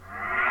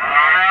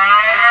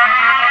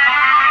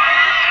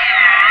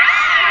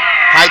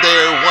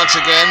once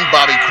again,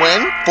 Bobby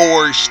Quinn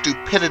for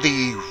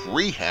Stupidity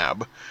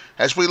Rehab.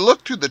 As we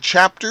look through the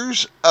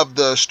chapters of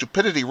the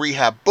Stupidity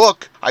Rehab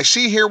book, I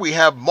see here we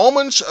have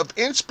moments of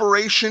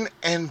inspiration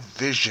and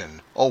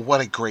vision. Oh, what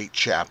a great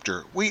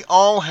chapter. We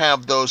all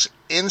have those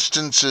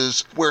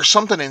instances where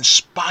something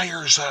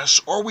inspires us,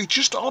 or we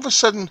just all of a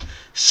sudden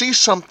see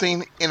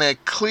something in a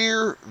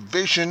clear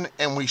vision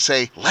and we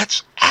say,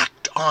 let's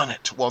act on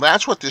it. Well,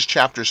 that's what this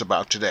chapter is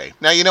about today.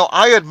 Now,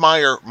 I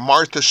admire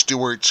Martha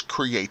Stewart's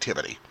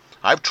creativity.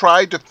 I've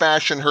tried to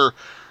fashion her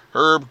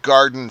herb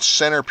garden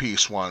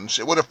centerpiece once.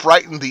 It would have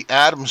frightened the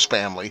Addams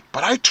family,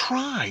 but I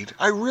tried.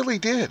 I really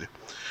did.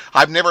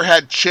 I've never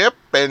had Chip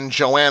and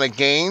Joanna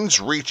Gaines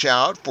reach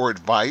out for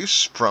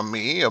advice from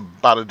me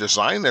about a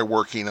design they're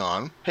working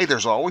on. Hey,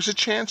 there's always a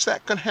chance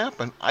that can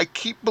happen. I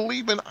keep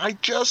believing. I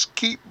just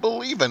keep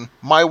believing.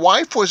 My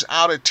wife was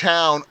out of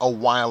town a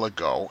while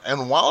ago,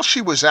 and while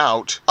she was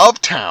out of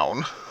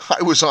town,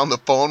 I was on the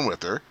phone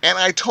with her, and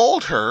I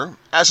told her,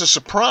 as a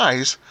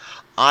surprise,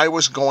 I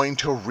was going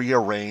to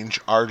rearrange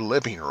our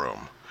living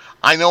room.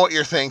 I know what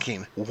you're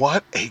thinking.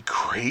 What a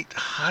great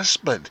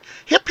husband.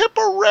 Hip hip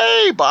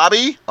hooray,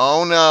 Bobby.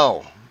 Oh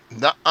no.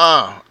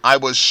 Nuh-uh. I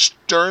was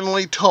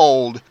sternly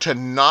told to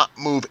not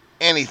move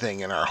anything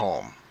in our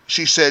home.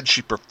 She said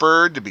she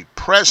preferred to be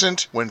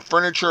present when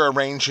furniture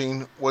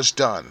arranging was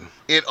done.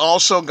 It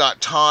also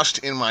got tossed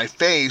in my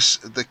face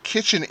the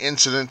kitchen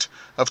incident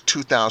of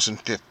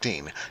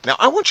 2015. Now,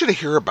 I want you to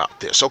hear about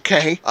this,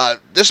 okay?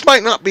 This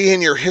might not be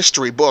in your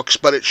history books,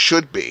 but it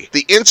should be.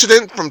 The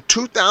incident from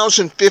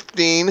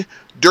 2015,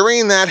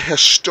 during that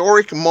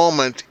historic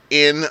moment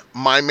in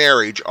my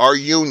marriage, our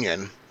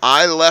union,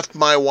 I left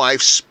my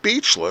wife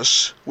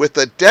speechless with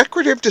a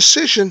decorative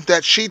decision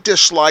that she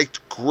disliked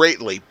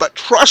greatly. But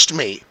trust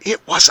me, it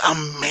was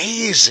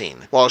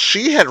amazing. While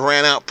she had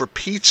ran out for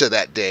pizza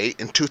that day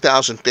in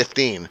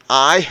 2015,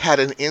 I had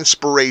an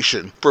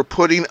inspiration for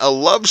putting a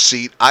love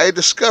seat I had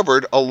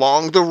discovered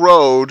along the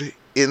road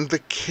in the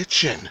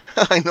kitchen.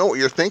 I know what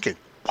you're thinking.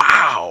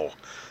 Wow,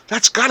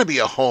 that's got to be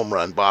a home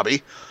run,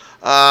 Bobby.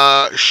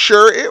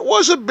 Sure, it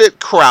was a bit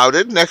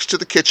crowded next to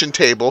the kitchen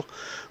table,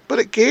 but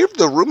it gave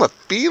the room a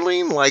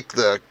feeling like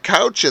the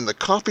couch in the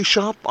coffee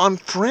shop on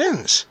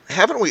Friends.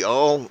 Haven't we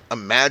all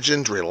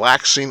imagined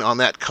relaxing on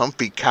that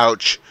comfy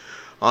couch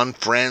on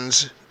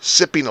Friends,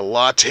 sipping a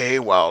latte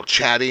while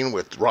chatting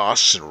with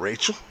Ross and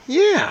Rachel?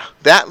 Yeah,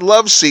 that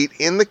love seat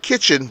in the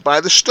kitchen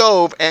by the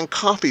stove and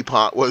coffee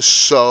pot was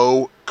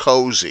so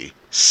cozy.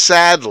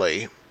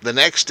 Sadly, the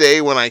next day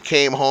when I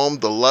came home,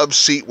 the love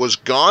seat was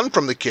gone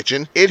from the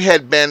kitchen. It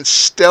had been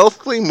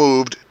stealthily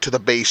moved to the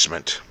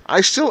basement.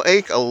 I still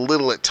ache a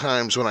little at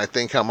times when I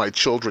think how my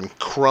children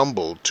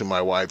crumbled to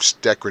my wife's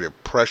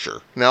decorative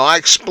pressure. Now, I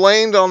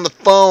explained on the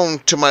phone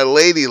to my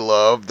lady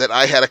love that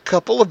I had a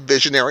couple of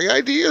visionary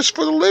ideas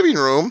for the living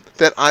room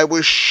that I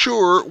was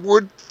sure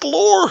would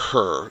floor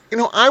her.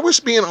 I was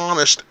being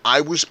honest.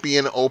 I was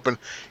being open.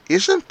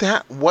 Isn't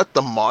that what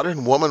the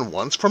modern woman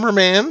wants from her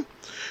man?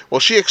 Well,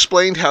 she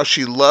explained how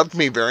she loved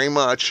me very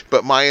much,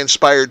 but my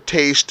inspired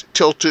taste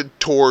tilted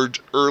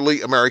towards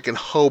early American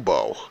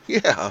hobo.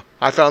 Yeah,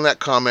 I found that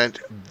comment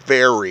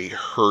very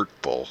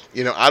hurtful.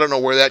 I don't know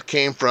where that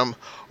came from.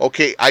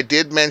 Okay, I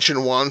did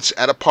mention once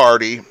at a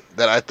party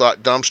that I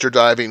thought dumpster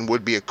diving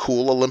would be a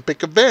cool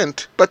Olympic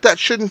event, but that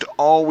shouldn't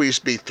always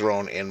be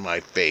thrown in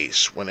my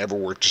face whenever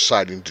we're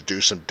deciding to do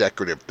some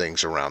decorative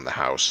things around the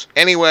house.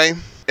 Anyway,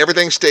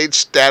 everything stayed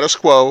status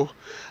quo.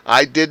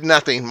 I did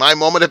nothing. My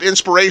moment of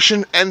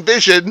inspiration and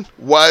vision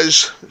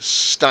was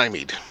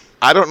stymied.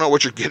 I don't know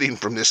what you're getting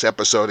from this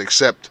episode,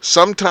 except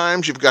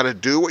sometimes you've got to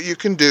do what you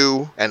can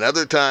do, and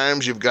other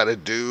times you've got to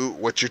do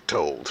what you're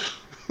told.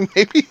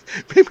 Maybe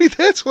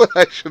that's what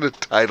I should have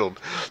titled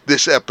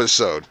this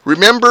episode.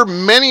 Remember,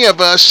 many of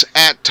us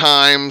at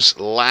times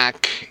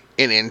lack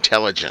in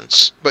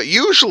intelligence. But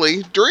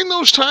usually, during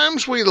those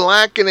times we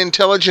lack in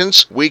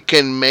intelligence, we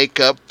can make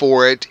up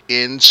for it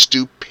in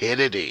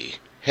stupidity.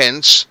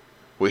 Hence,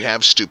 we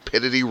have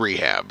Stupidity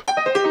Rehab.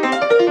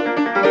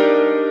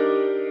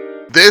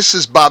 This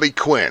is Bobby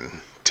Quinn.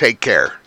 Take care.